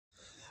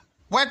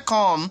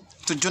Welcome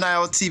to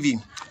Journal TV.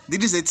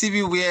 This is a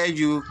TV where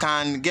you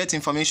can get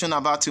information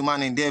about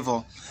human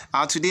endeavor.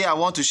 Today I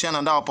want to share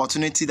another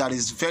opportunity that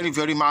is very,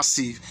 very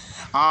massive.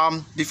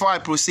 Before I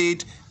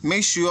proceed,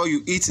 make sure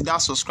you hit that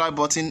subscribe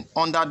button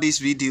under this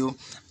video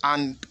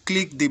and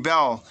click the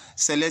bell,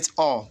 select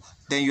all.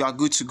 Then you are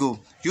good to go.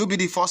 You'll be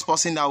the first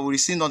person that will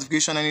receive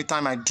notification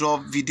anytime I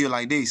drop video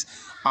like this.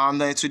 And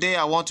today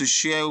I want to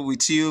share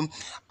with you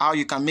how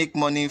you can make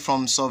money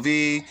from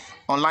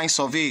online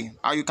survey.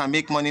 How you can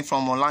make money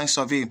from online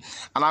survey.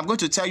 And I'm going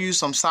to tell you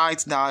some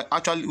sites that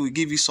actually will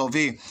give you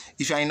survey.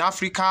 If you're in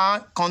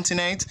Africa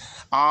continent,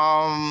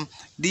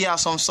 there are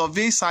some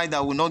survey sites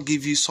that will not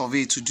give you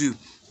survey to do.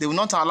 They will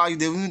not allow you.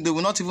 They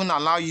will not even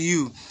allow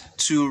you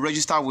to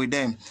register with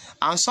them.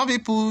 And some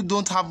people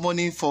don't have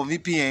money for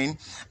VPN,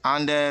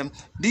 and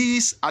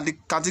these are the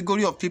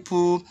category of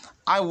people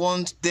I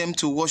want them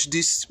to watch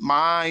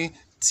my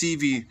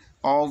TV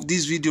or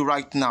this video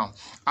right now.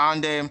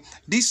 And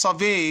this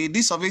survey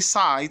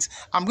site,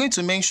 I'm going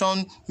to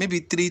mention maybe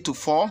 3 to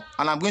 4,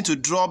 and I'm going to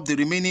drop the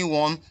remaining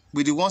one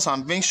with the ones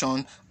I've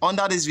mentioned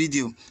under this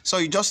video. So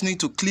you just need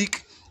to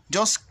click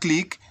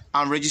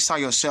and register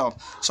yourself.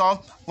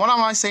 So what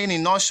am I saying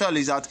in a nutshell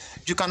is that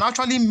you can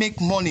actually make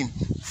money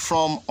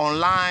from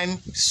online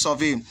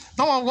survey.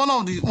 Now, one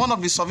of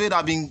the survey that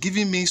have been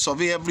giving me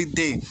survey every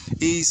day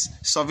is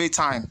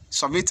SurveyTime.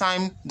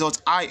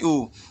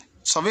 SurveyTime.io.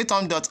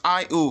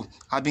 SurveyTime.io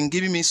have been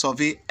giving me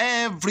survey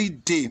every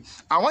day.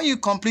 And when you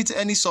complete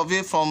any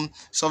survey from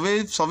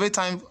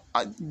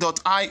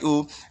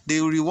SurveyTime.io,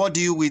 they will reward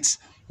you with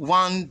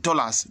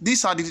 $1.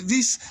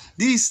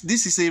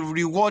 This is a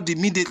reward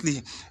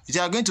immediately. They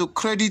are going to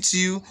credit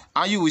you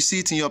and you will see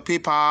it in your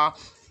PayPal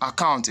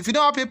account. If you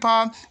don't have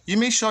PayPal, you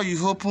make sure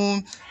you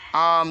open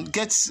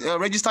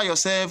register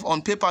yourself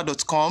on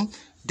paypal.com,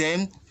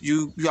 then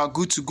you are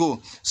good to go.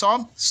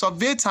 So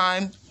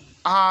SurveyTime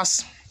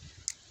has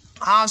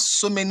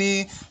so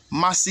many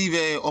massive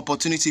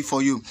opportunity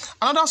for you.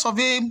 Another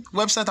survey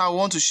website I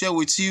want to share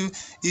with you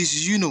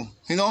is Uno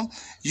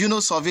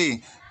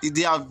Survey.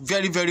 They are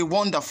very, very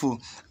wonderful.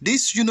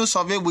 This Uno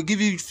Survey will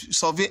give you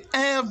survey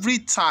every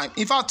time.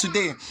 In fact,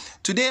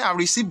 today I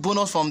received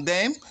bonus from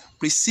them.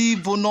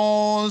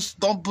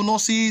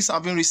 Bonuses.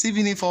 I've been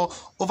receiving it for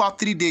over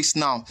 3 days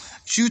now.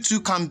 You too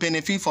can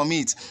benefit from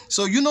it.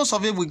 So Uno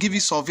Survey will give you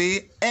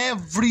survey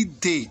every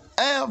day.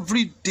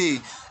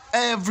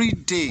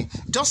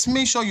 Just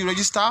make sure you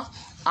register,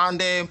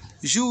 and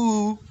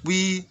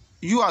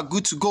you are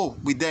good to go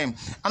with them.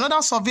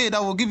 Another survey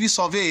that will give you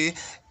survey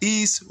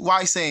is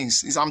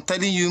Ysense. I'm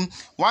telling you,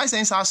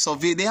 Ysense has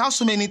survey. They have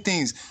so many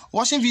things.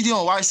 Watching video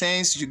on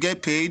Ysense, you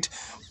get paid.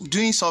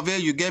 Doing survey,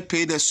 you get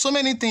paid. There's so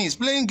many things.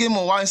 Playing game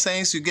on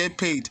Ysense, you get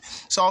paid.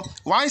 So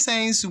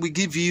Ysense will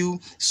give you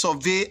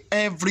survey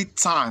every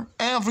time.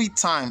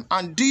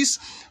 And this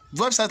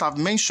website I've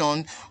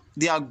mentioned,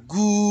 they are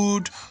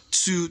good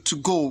to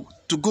go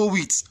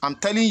with. I'm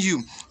telling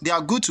you, they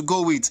are good to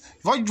go with.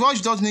 What you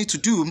just need to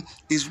do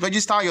is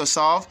register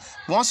yourself.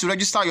 Once you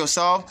register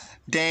yourself,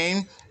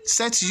 then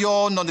set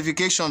your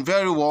notification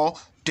very well.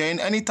 Then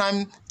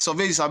anytime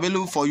survey is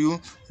available for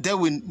you, they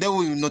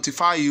will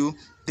notify you.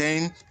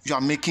 Then you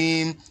are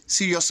making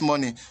serious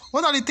money.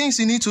 What are the things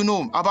you need to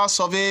know about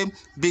survey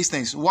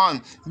business? 1,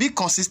 be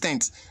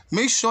consistent.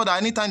 Make sure that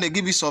anytime they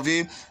give you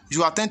survey,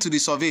 you attend to the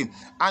survey.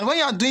 And when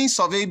you are doing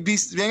survey,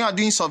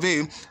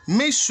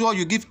 make sure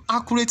you give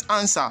accurate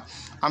answer.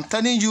 I'm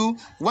telling you,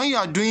 when you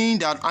are doing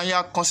that and you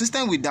are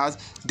consistent with that,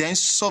 then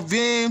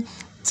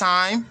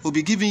SurveyTime will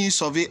be giving you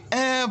survey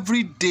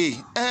every day,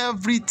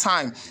 every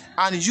time,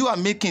 and you are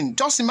making.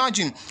 Just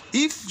imagine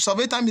if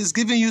SurveyTime is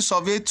giving you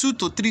survey 2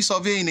 to 3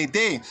 survey in a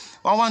day,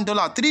 or $1,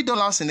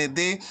 $3 in a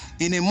day,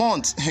 in a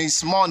month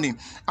is money.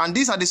 And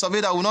these are the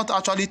survey that will not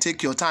actually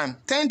take your time.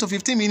 10 to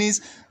 15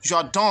 minutes, you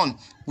are done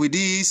with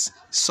this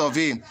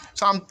survey.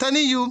 So I'm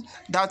telling you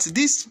that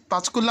this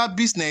particular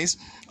business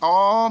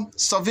or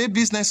survey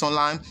business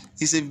online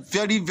is a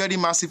very, very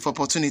massive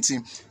opportunity.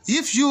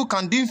 If you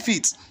can deem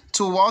fit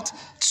to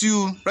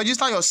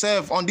register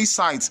yourself on this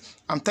site,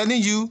 I'm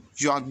telling you,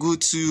 you are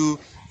good to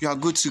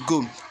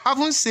go.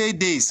 Having said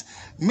this,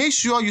 make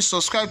sure you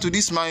subscribe to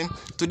this my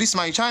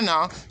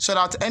channel, so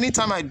that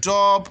anytime I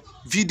drop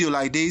video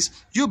like this,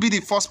 you'll be the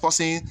first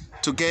person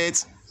to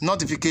get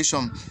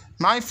notification.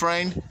 My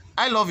friend,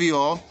 I love you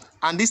all,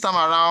 and this time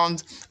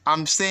around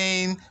I'm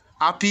saying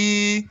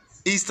happy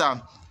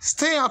Easter.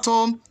 Stay at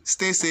home,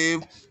 stay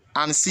safe,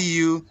 and see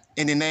you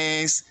in the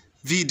next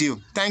video.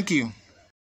 Thank you.